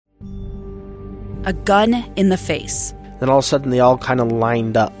a gun in the face. Then all of a sudden they all kind of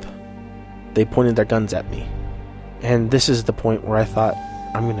lined up. They pointed their guns at me. And this is the point where I thought,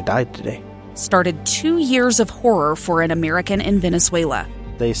 I'm going to die today. Started 2 years of horror for an American in Venezuela.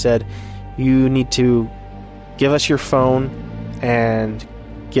 They said, you need to give us your phone and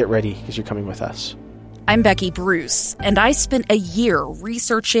get ready because you're coming with us. I'm Becky Bruce, and I spent a year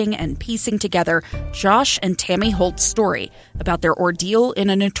researching and piecing together Josh and Tammy Holt's story about their ordeal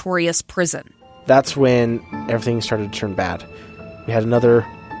in a notorious prison. That's when everything started to turn bad. We had another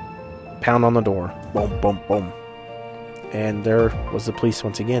pound on the door. Boom, boom, boom. And there was the police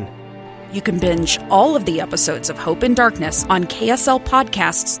once again. You can binge all of the episodes of Hope in Darkness on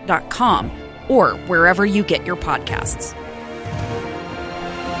kslpodcasts.com or wherever you get your podcasts.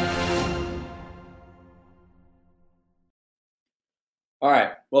 All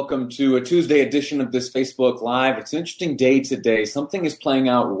right, welcome to a Tuesday edition of this Facebook Live. It's an interesting day today. Something is playing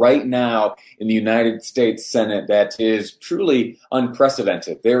out right now in the United States Senate that is truly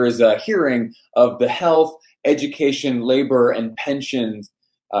unprecedented. There is a hearing of the Health, Education, Labor, and Pensions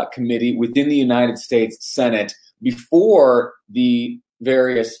Committee within the United States Senate before the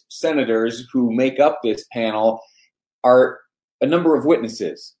various senators who make up this panel are a number of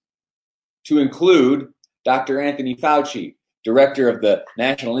witnesses, to include Dr. Anthony Fauci, director of the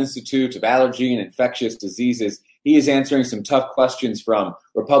National Institute of Allergy and Infectious Diseases. He is answering some tough questions from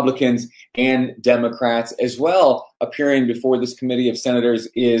Republicans and Democrats. As well, appearing before this committee of senators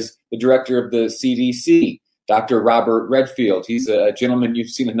is the director of the CDC, Dr. Robert Redfield. He's a gentleman you've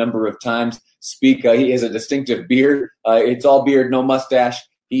seen a number of times speak. He has a distinctive beard. It's all beard, no mustache.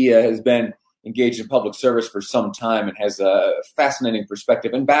 He has been engaged in public service for some time and has a fascinating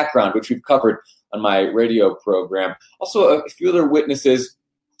perspective and background, which we've covered on my radio program. Also, a few other witnesses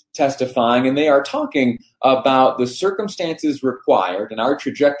testifying, and they are talking about the circumstances required and our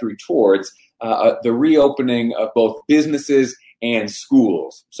trajectory towards the reopening of both businesses and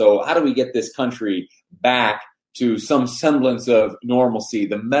schools. So how do we get this country back to some semblance of normalcy?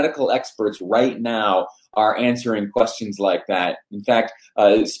 The medical experts right now are answering questions like that. In fact,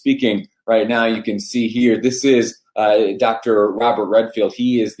 speaking right now, you can see here, this is Dr. Robert Redfield.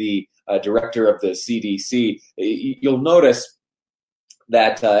 He is the director of the CDC. You'll notice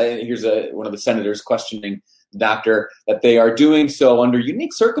that here's one of the senators questioning the doctor, that they are doing so under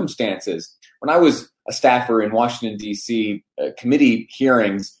unique circumstances. When I was a staffer in Washington, D.C., committee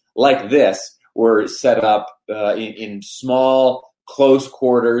hearings like this were set up in small, close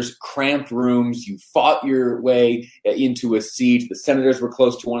quarters, cramped rooms. You fought your way into a seat. The senators were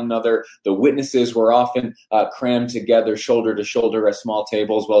close to one another. The witnesses were often crammed together, shoulder to shoulder at small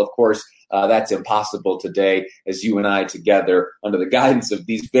tables. Well, of course, that's impossible today, as you and I together, under the guidance of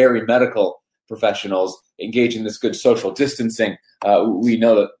these very medical professionals, engage in this good social distancing. We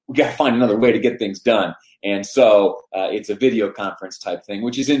know that we got to find another way to get things done. And so it's a video conference type thing,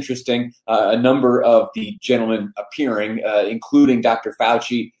 which is interesting. A number of the gentlemen appearing, including Dr.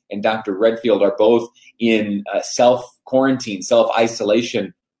 Fauci and Dr. Redfield, are both in self-quarantine,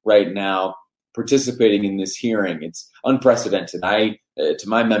 self-isolation right now, participating in this hearing. It's unprecedented. I, to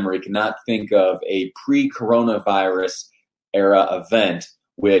my memory, cannot think of a pre-coronavirus era event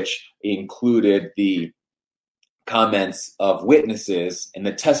which included the comments of witnesses and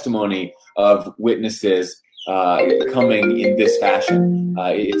the testimony of witnesses coming in this fashion.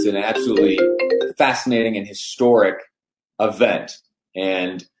 It's an absolutely fascinating and historic event,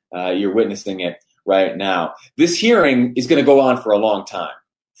 and you're witnessing it right now. This hearing is going to go on for a long time.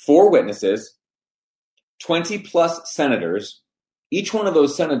 4 witnesses, 20-plus senators. Each one of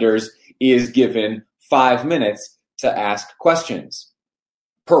those senators is given 5 minutes to ask questions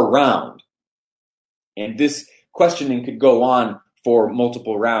per round. And this questioning could go on for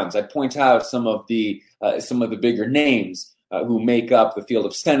multiple rounds. I'd point out some of the bigger names who make up the field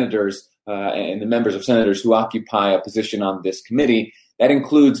of senators and the members of senators who occupy a position on this committee. That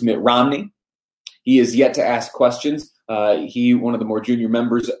includes Mitt Romney. He is yet to ask questions. He, one of the more junior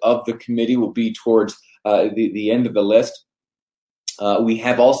members of the committee, will be towards the end of the list. We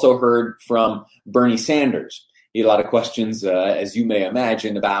have also heard from Bernie Sanders. He had a lot of questions, as you may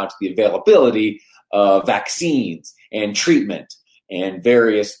imagine, about the availability of vaccines and treatment and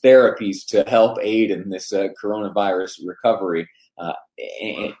various therapies to help aid in this coronavirus recovery,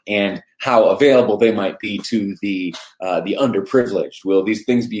 and how available they might be to the underprivileged. Will these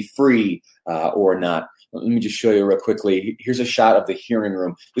things be free or not? Let me just show you real quickly. Here's a shot of the hearing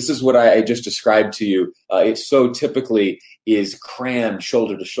room. This is what I just described to you. It so typically is crammed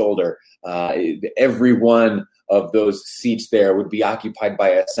shoulder to shoulder. Every one of those seats there would be occupied by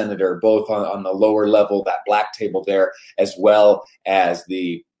a senator, both on the lower level, that black table there, as well as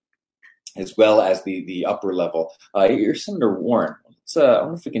the as well as the upper level. Here's Senator Warren. I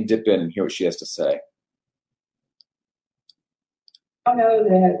wonder if we can dip in and hear what she has to say. I know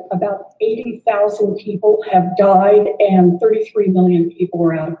that about 80,000 people have died and 33 million people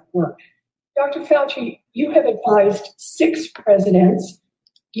are out of work. Dr. Fauci, you have advised 6 presidents.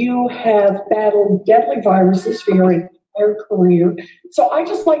 You have battled deadly viruses for your entire career. So I'd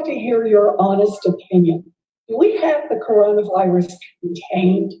just like to hear your honest opinion. Do we have the coronavirus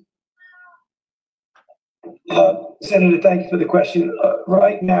contained? Senator, thank you for the question.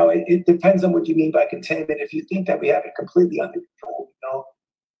 Right now, it depends on what you mean by containment. If you think that we have it completely under control,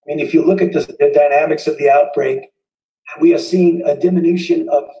 I mean, if you look at the dynamics of the outbreak, we are seeing a diminution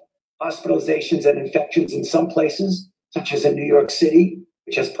of hospitalizations and infections in some places, such as in New York City,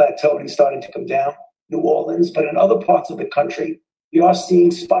 which has plateaued and starting to come down, New Orleans, but in other parts of the country, we are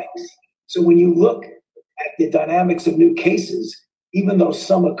seeing spikes. So when you look at the dynamics of new cases, even though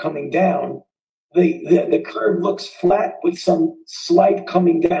some are coming down, the curve looks flat with some slight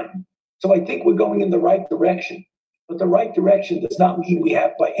coming down. So I think we're going in the right direction. But the right direction does not mean we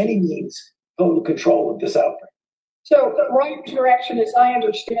have, by any means, total control of this outbreak. So the right direction, as I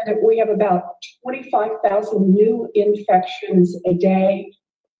understand it, we have about 25,000 new infections a day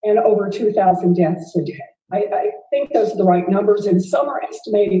and over 2,000 deaths a day. I think those are the right numbers, and some are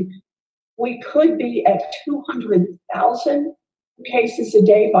estimating we could be at 200,000 cases a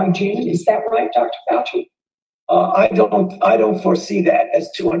day by June. Is that right, Dr. Fauci? I don't foresee that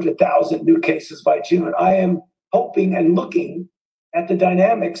as 200,000 new cases by June. I am hoping and looking at the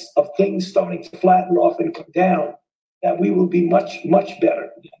dynamics of things starting to flatten off and come down, that we will be much, much better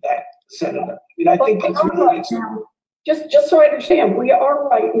than that, Senator. I mean, I think that's really right now, just so I understand, we are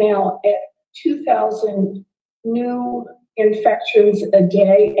right now at 2,000 new infections a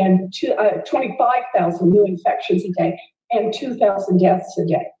day and 25,000 new infections a day and 2,000 deaths a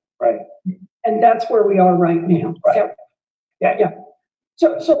day. Right. And that's where we are right now. Right. Yeah.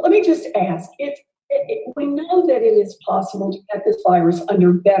 So let me just ask, we know that it is possible to get this virus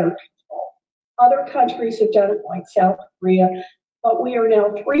under better control. Other countries have done it, like South Korea, but we are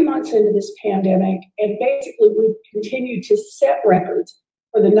now 3 months into this pandemic, and basically we've continued to set records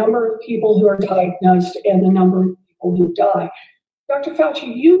for the number of people who are diagnosed and the number of people who die. Dr.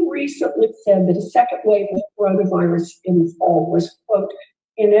 Fauci, you recently said that a second wave of coronavirus in the fall was, quote,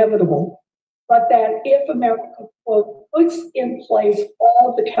 inevitable, but that if America, quote, puts in place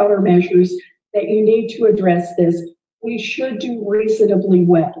all the countermeasures that you need to address this, we should do reasonably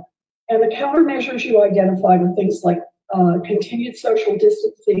well. And the countermeasures you identified are things like continued social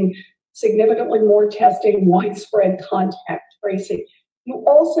distancing, significantly more testing, widespread contact tracing. You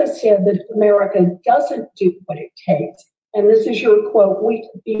also said that if America doesn't do what it takes, and this is your quote, we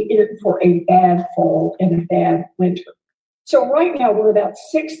could be in for a bad fall and a bad winter. So right now we're about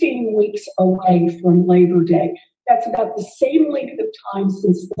 16 weeks away from Labor Day. That's about the same length of time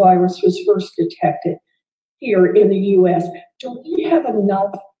since the virus was first detected here in the U.S. Do we have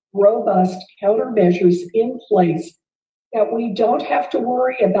enough robust countermeasures in place that we don't have to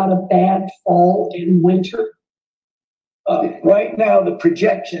worry about a bad fall and winter? Right now, the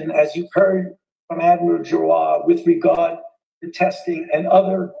projection, as you've heard from Admiral Giroir, with regard to testing and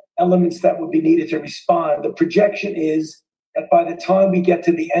other elements that would be needed to respond, the projection is that by the time we get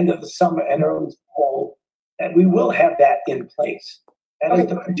to the end of the summer and early fall, that we will have that in place. That is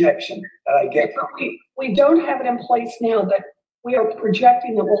the projection that I get. We don't have it in place now, but we are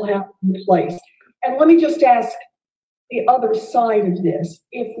projecting that we'll have it in place. And let me just ask the other side of this.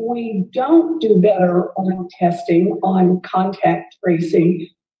 If we don't do better on testing, on contact tracing,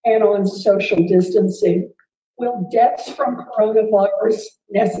 and on social distancing, will deaths from coronavirus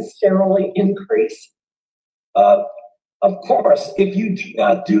necessarily increase? Of course, if you do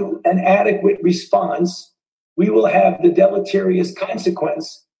not do an adequate response, we will have the deleterious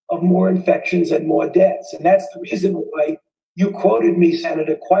consequence of more infections and more deaths. And that's the reason why you quoted me,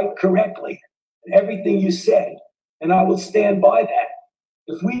 Senator, quite correctly in everything you said. And I will stand by that.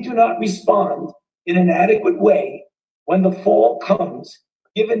 If we do not respond in an adequate way when the fall comes,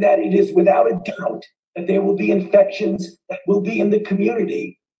 given that it is without a doubt that there will be infections that will be in the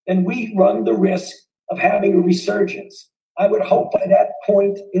community, then we run the risk of having a resurgence. I would hope by that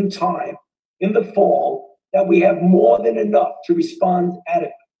point in time, in the fall, that we have more than enough to respond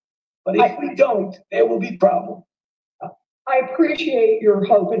adequately. But if we don't, there will be problems. I appreciate your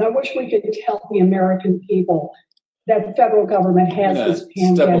hope, and I wish we could tell the American people that the federal government has this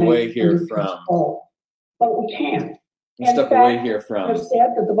pandemic under control. But we can't. Step away here from. I've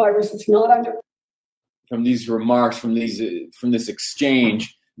said that the virus is not under. From these remarks, from this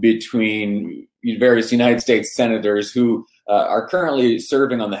exchange between various United States senators who are currently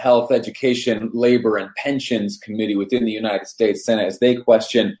serving on the Health, Education, Labor, and Pensions Committee within the United States Senate as they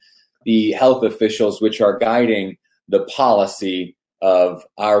question the health officials which are guiding the policy of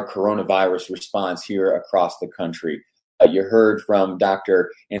our coronavirus response here across the country. You heard from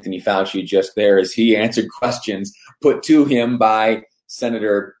Dr. Anthony Fauci just there as he answered questions put to him by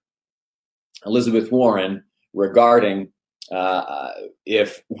Senator Elizabeth Warren regarding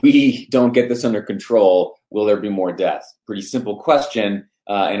if we don't get this under control, will there be more deaths? Pretty simple question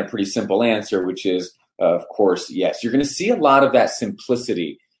and a pretty simple answer, which is, of course, yes. You're going to see a lot of that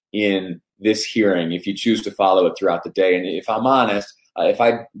simplicity in this hearing if you choose to follow it throughout the day. And if I'm honest, if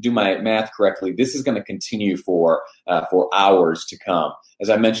I do my math correctly, this is going to continue for hours to come. As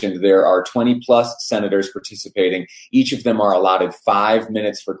I mentioned, there are 20 plus senators participating. Each of them are allotted 5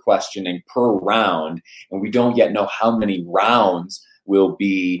 minutes for questioning per round, and we don't yet know how many rounds will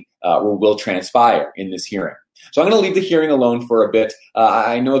be or will transpire in this hearing. So I'm going to leave the hearing alone for a bit.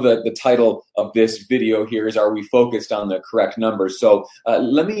 I know that the title of this video here is "Are we focused on the correct numbers?" So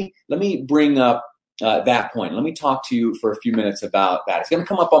let me bring up that point. Let me talk to you for a few minutes about that. It's going to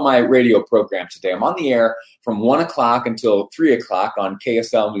come up on my radio program today. I'm on the air from 1 o'clock until 3 o'clock on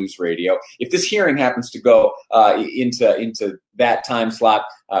KSL News Radio. If this hearing happens to go into that time slot,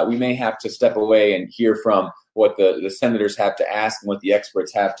 we may have to step away and hear from what the senators have to ask and what the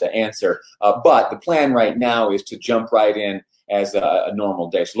experts have to answer. But the plan right now is to jump right in as a normal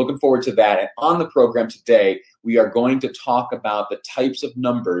day. So looking forward to that. And on the program today, we are going to talk about the types of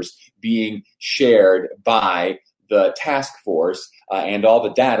numbers being shared by the task force and all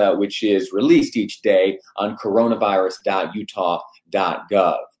the data which is released each day on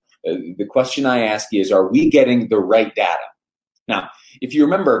coronavirus.utah.gov. The question I ask is, are we getting the right data? Now, if you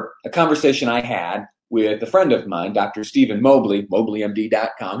remember a conversation I had with a friend of mine, Dr. Stephen Mobley,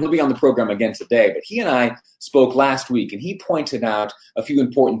 MobleyMD.com. He'll be on the program again today, but he and I spoke last week, and he pointed out a few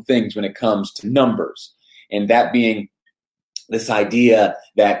important things when it comes to numbers, and that being this idea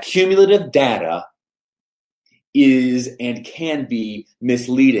that cumulative data is and can be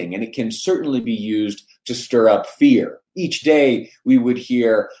misleading, and it can certainly be used to stir up fear. Each day, we would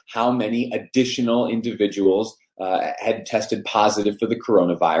hear how many additional individuals had tested positive for the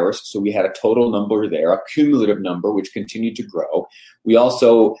coronavirus. So we had a total number there, a cumulative number, which continued to grow. We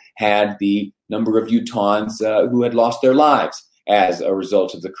also had the number of Utahns who had lost their lives as a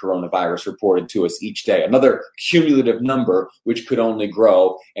result of the coronavirus reported to us each day. Another cumulative number, which could only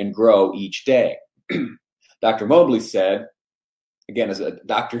grow and grow each day. Dr. Mobley said, again, as a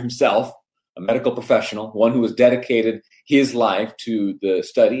doctor himself, a medical professional, one who has dedicated his life to the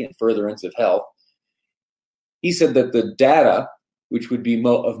study and furtherance of health, he said that the data, which would be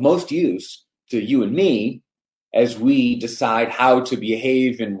of most use to you and me as we decide how to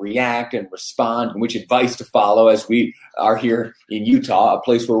behave and react and respond and which advice to follow as we are here in Utah, a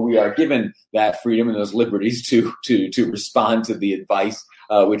place where we are given that freedom and those liberties to respond to the advice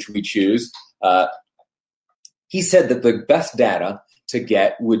which we choose. He said that the best data to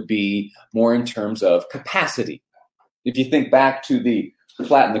get would be more in terms of capacity. If you think back to the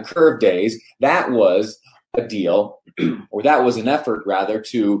flatten the curve days, that was a deal, or that was an effort rather,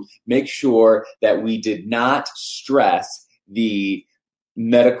 to make sure that we did not stress the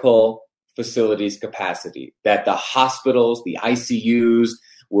medical facilities capacity, that the hospitals, the ICUs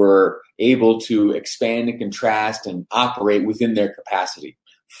were able to expand and contrast and operate within their capacity.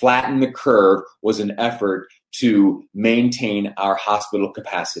 Flatten the curve was an effort to maintain our hospital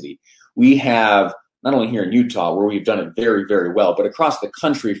capacity. We have, not only here in Utah, where we've done it very, very well, but across the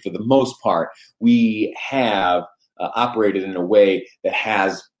country, for the most part, we have operated in a way that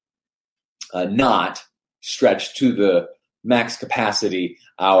has not stretched to the max capacity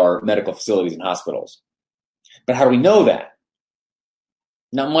our medical facilities and hospitals. But how do we know that?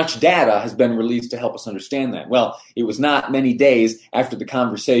 Not much data has been released to help us understand that. Well, it was not many days after the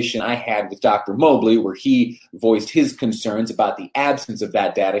conversation I had with Dr. Mobley, where he voiced his concerns about the absence of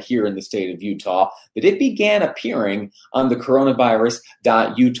that data here in the state of Utah, that it began appearing on the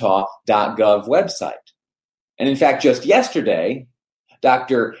coronavirus.utah.gov website. And in fact, just yesterday,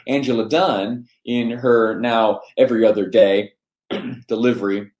 Dr. Angela Dunn, in her now every other day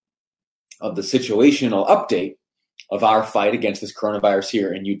delivery of the situational update of our fight against this coronavirus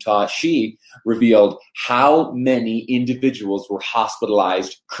here in Utah, she revealed how many individuals were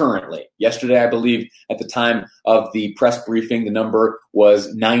hospitalized currently. Yesterday, I believe, at the time of the press briefing, the number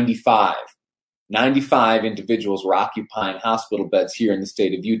was 95. 95 individuals were occupying hospital beds here in the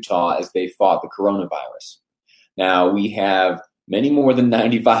state of Utah as they fought the coronavirus. Now, we have many more than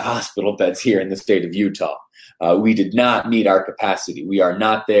 95 hospital beds here in the state of Utah. We did not meet our capacity. We are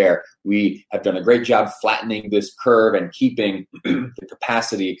not there. We have done a great job flattening this curve and keeping the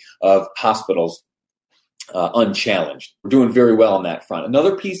capacity of hospitals unchallenged. We're doing very well on that front.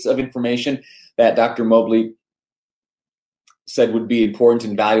 Another piece of information that Dr. Mobley said would be important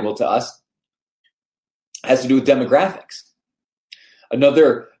and valuable to us has to do with demographics.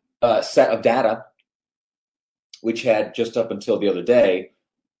 Another set of data, which had just up until the other day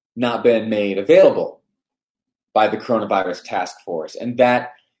not been made available by the coronavirus task force, and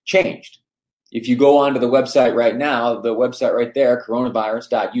that changed. If you go onto the website right now, the website right there,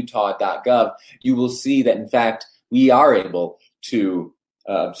 coronavirus.utah.gov, you will see that, in fact, we are able to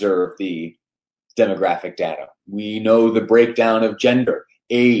observe the demographic data. We know the breakdown of gender,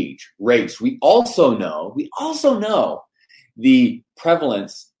 age, race. We also know the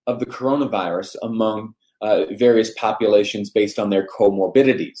prevalence of the coronavirus among various populations based on their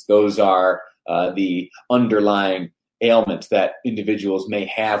comorbidities. Those are the underlying ailments that individuals may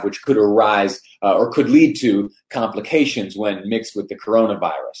have, which could arise or could lead to complications when mixed with the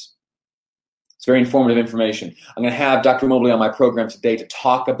coronavirus. It's very informative information. I'm going to have Dr. Mobley on my program today to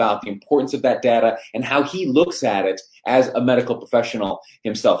talk about the importance of that data and how he looks at it as a medical professional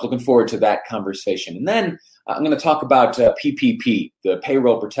himself. Looking forward to that conversation. And then I'm going to talk about PPP, the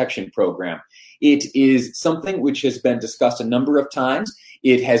Payroll Protection Program. It is something which has been discussed a number of times.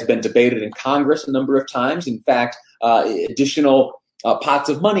 It has been debated in Congress a number of times. In fact, additional pots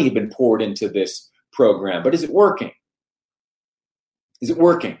of money have been poured into this program. But is it working? Is it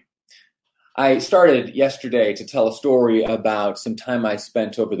working? I started yesterday to tell a story about some time I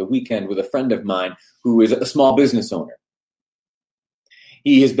spent over the weekend with a friend of mine who is a small business owner.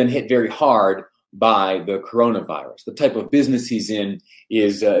 He has been hit very hard by the coronavirus. The type of business he's in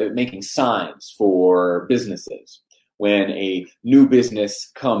is making signs for businesses. When a new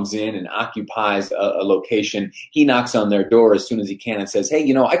business comes in and occupies a location, he knocks on their door as soon as he can and says, hey,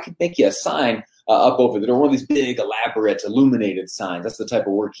 I could make you a sign up over the door, one of these big, elaborate, illuminated signs. That's the type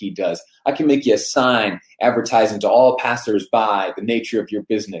of work he does. I can make you a sign advertising to all passersby the nature of your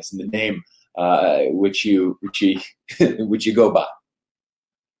business and the name which you go by.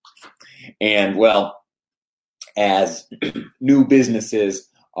 And well, as new businesses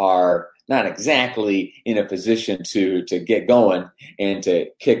are not exactly in a position to get going and to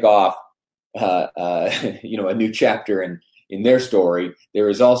kick off a new chapter in their story, there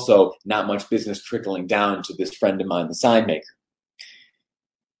is also not much business trickling down to this friend of mine, the sign maker.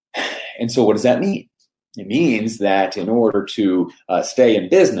 And so what does that mean? It means that in order to stay in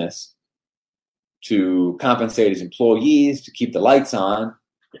business, to compensate his employees, to keep the lights on,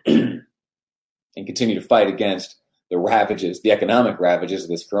 and continue to fight against the economic ravages of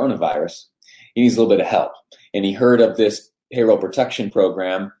this coronavirus, he needs a little bit of help. And he heard of this payroll protection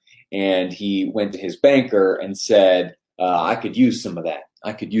program, and he went to his banker and said, I could use some of that.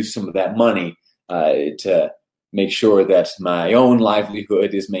 I could use some of that money to make sure that my own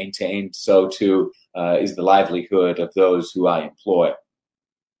livelihood is maintained. So too is the livelihood of those who I employ.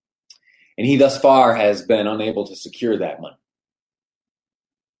 And he thus far has been unable to secure that money.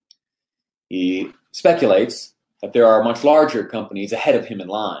 He speculates that there are much larger companies ahead of him in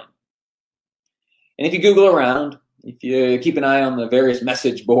line. And if you Google around, if you keep an eye on the various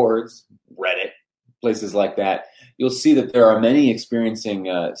message boards, Reddit, places like that, you'll see that there are many experiencing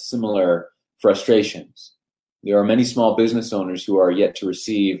similar frustrations. There are many small business owners who are yet to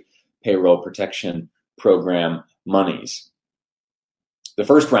receive payroll protection program monies. The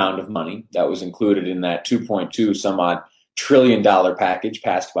first round of money that was included in that $2.2 some odd trillion package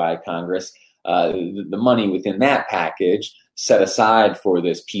passed by Congress, the money within that package set aside for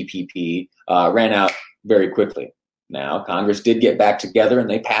this PPP ran out very quickly. Now, Congress did get back together and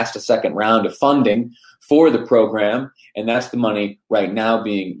they passed a second round of funding for the program, and that's the money right now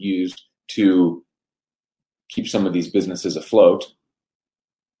being used to keep some of these businesses afloat.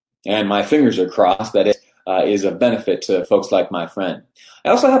 And my fingers are crossed that it is of benefit to folks like my friend. I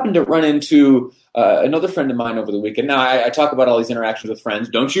also happened to run into another friend of mine over the weekend. Now, I talk about all these interactions with friends.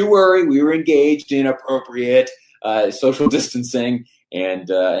 Don't you worry, we were engaged in appropriate social distancing and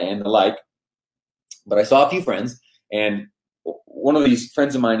the like. But I saw a few friends, and one of these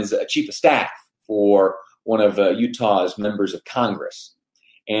friends of mine is a chief of staff for one of Utah's members of Congress.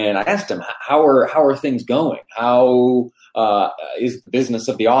 And I asked him, how are things going? How is the business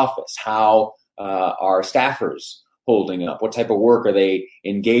of the office? How are staffers holding up? What type of work are they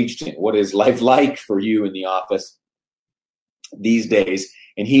engaged in? What is life like for you in the office these days?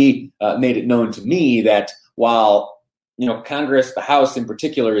 And he made it known to me that while Congress, the House in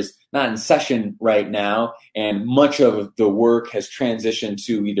particular, is not in session right now, and much of the work has transitioned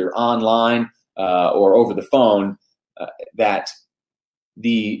to either online or over the phone, that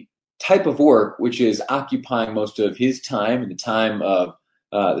the type of work which is occupying most of his time and the time of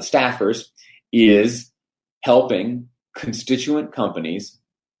the staffers is helping constituent companies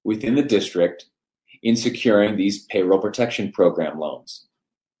within the district in securing these payroll protection program loans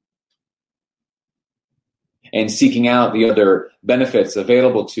and seeking out the other benefits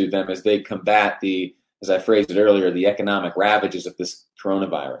available to them as they combat as I phrased it earlier, the economic ravages of this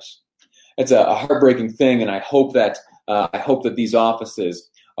coronavirus. It's a heartbreaking thing, and I hope that these offices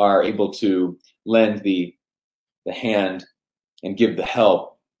are able to lend the hand and give the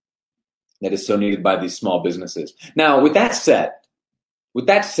help that is so needed by these small businesses. Now, with that said,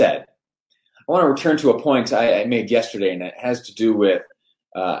 I want to return to a point I made yesterday, and it has to do with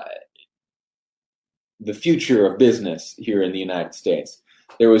the future of business here in the United States.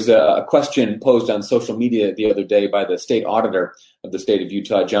 There was a question posed on social media the other day by the state auditor of the state of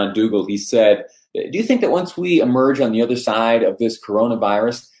Utah, John Dougal. He said, do you think that once we emerge on the other side of this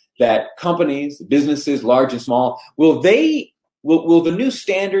coronavirus, that companies, businesses, large and small, will the new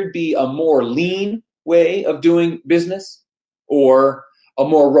standard be a more lean way of doing business or a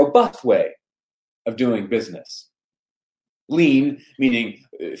more robust way of doing business? Lean, meaning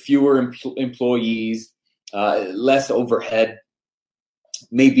fewer employees, less overhead,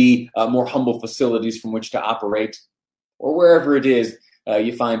 maybe more humble facilities from which to operate, or wherever it is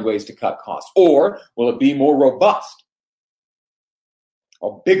you find ways to cut costs. Or will it be more robust, a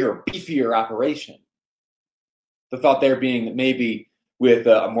bigger, beefier operation? The thought there being that maybe with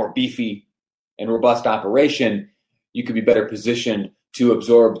a more beefy and robust operation, you could be better positioned to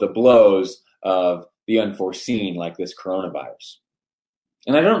absorb the blows of the unforeseen, like this coronavirus.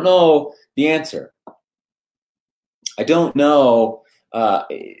 And I don't know the answer. I don't know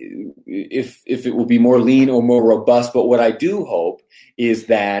if it will be more lean or more robust, but what I do hope is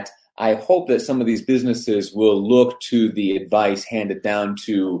that some of these businesses will look to the advice handed down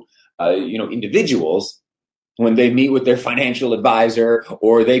to individuals when they meet with their financial advisor,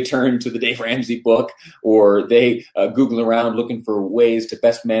 or they turn to the Dave Ramsey book, or they Google around looking for ways to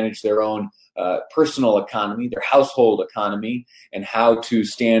best manage their own personal economy, their household economy, and how to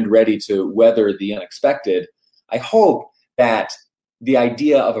stand ready to weather the unexpected. I hope that the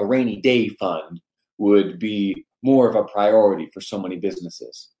idea of a rainy day fund would be more of a priority for so many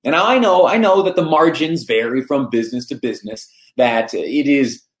businesses. And I know that the margins vary from business to business, that it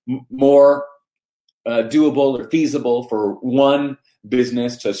is more doable or feasible for one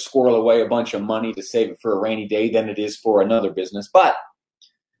business to squirrel away a bunch of money to save it for a rainy day than it is for another business. But,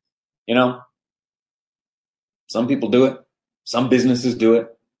 some people do it. Some businesses do it.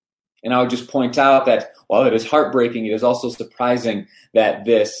 And I would just point out that while it is heartbreaking, it is also surprising that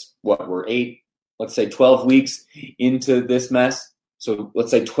we're 12 weeks into this mess. So let's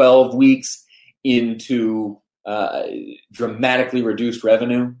say 12 weeks into dramatically reduced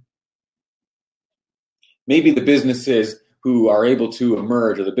revenue. Maybe the businesses who are able to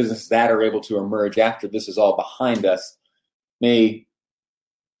emerge, or the businesses that are able to emerge after this is all behind us, may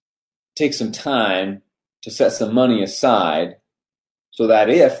take some time to set some money aside so that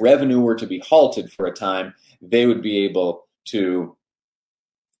if revenue were to be halted for a time, they would be able to,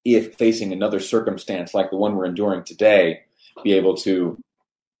 if facing another circumstance like the one we're enduring today, be able to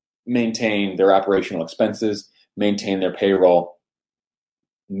maintain their operational expenses, maintain their payroll,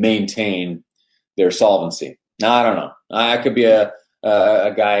 maintain their solvency. Now, I don't know. I could be a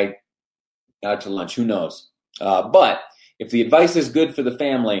guy out to lunch. Who knows? But if the advice is good for the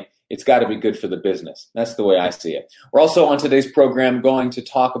family, it's got to be good for the business. That's the way I see it. We're also on today's program going to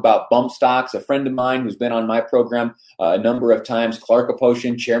talk about bump stocks. A friend of mine who's been on my program a number of times, Clark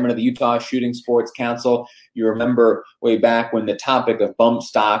Aposhian, chairman of the Utah Shooting Sports Council. You remember way back when the topic of bump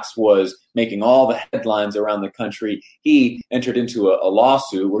stocks was making all the headlines around the country. He entered into a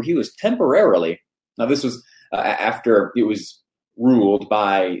lawsuit where he was temporarily, now this was after it was ruled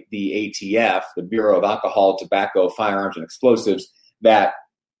by the ATF, the Bureau of Alcohol, Tobacco, Firearms, and Explosives, that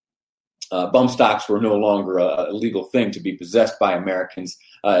bump stocks were no longer a legal thing to be possessed by Americans.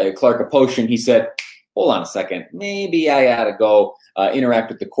 Clark Aposhian, he said, hold on a second, maybe I ought to go interact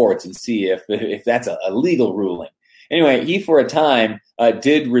with the courts and see if that's a legal ruling. Anyway, he for a time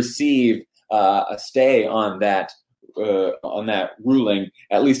did receive a stay on that ruling,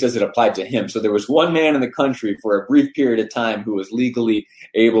 at least as it applied to him. So there was one man in the country for a brief period of time who was legally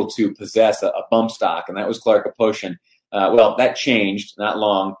able to possess a bump stock, and that was Clark Aposhian. Well, that changed not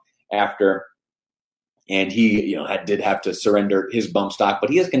long after, and he did have to surrender his bump stock, but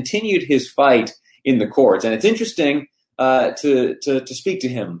he has continued his fight in the courts. And it's interesting to speak to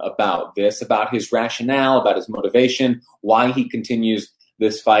him about this, about his rationale, about his motivation, why he continues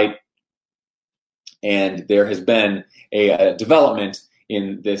this fight. And there has been a development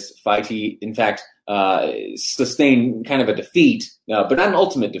in this fight. He, in fact, sustained kind of a defeat, but not an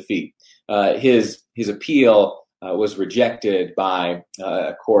ultimate defeat. His appeal was rejected by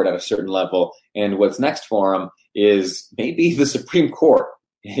a court at a certain level, and what's next for him is maybe the Supreme Court.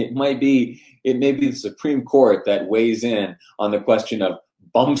 It may be the Supreme Court that weighs in on the question of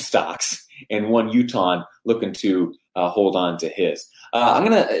bump stocks, and one Utah looking to hold on to his. I'm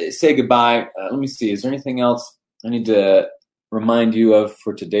going to say goodbye. Let me see. Is there anything else I need to remind you of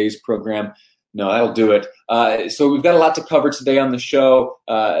for today's program? No, that'll do it. So we've got a lot to cover today on the show.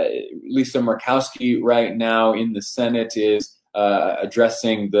 Lisa Murkowski right now in the Senate is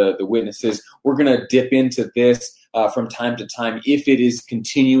addressing the witnesses. We're going to dip into this from time to time if it is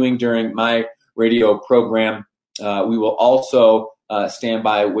continuing during my radio program. We will also stand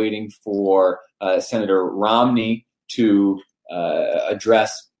by waiting for Senator Romney to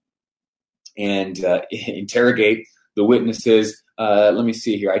address and interrogate the witnesses. Let me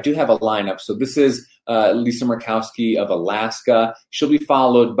see here. I do have a lineup. So this is Lisa Murkowski of Alaska. She'll be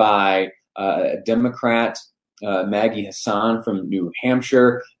followed by Democrat Maggie Hassan from New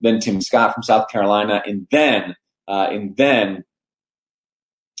Hampshire, then Tim Scott from South Carolina, and then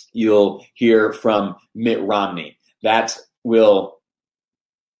you'll hear from Mitt Romney. That will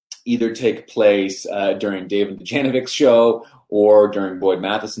either take place during David Dujanovich's show or during Boyd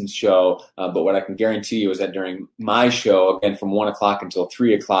Matheson's show. But what I can guarantee you is that during my show, again, from 1 o'clock until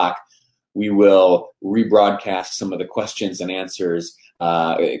 3 o'clock, we will rebroadcast some of the questions and answers,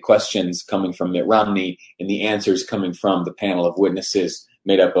 questions coming from Mitt Romney and the answers coming from the panel of witnesses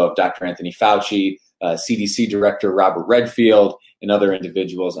made up of Dr. Anthony Fauci, CDC Director Robert Redfield, and other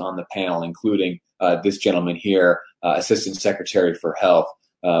individuals on the panel, including this gentleman here, Assistant Secretary for Health,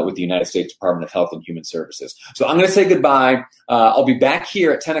 with the United States Department of Health and Human Services. So I'm going to say goodbye. I'll be back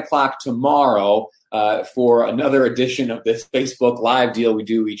here at 10 o'clock tomorrow for another edition of this Facebook Live deal we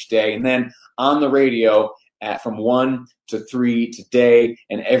do each day. And then on the radio from 1 to 3 today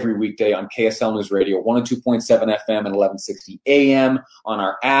and every weekday on KSL News Radio, 102.7 FM and 1160 AM, on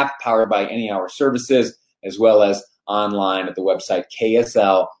our app powered by Any Hour Services, as well as online at the website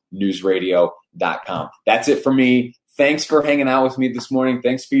kslnewsradio.com. That's it for me. Thanks for hanging out with me this morning.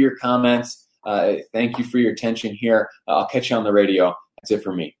 Thanks for your comments. Thank you for your attention here. I'll catch you on the radio. That's it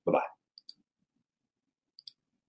for me. Bye-bye.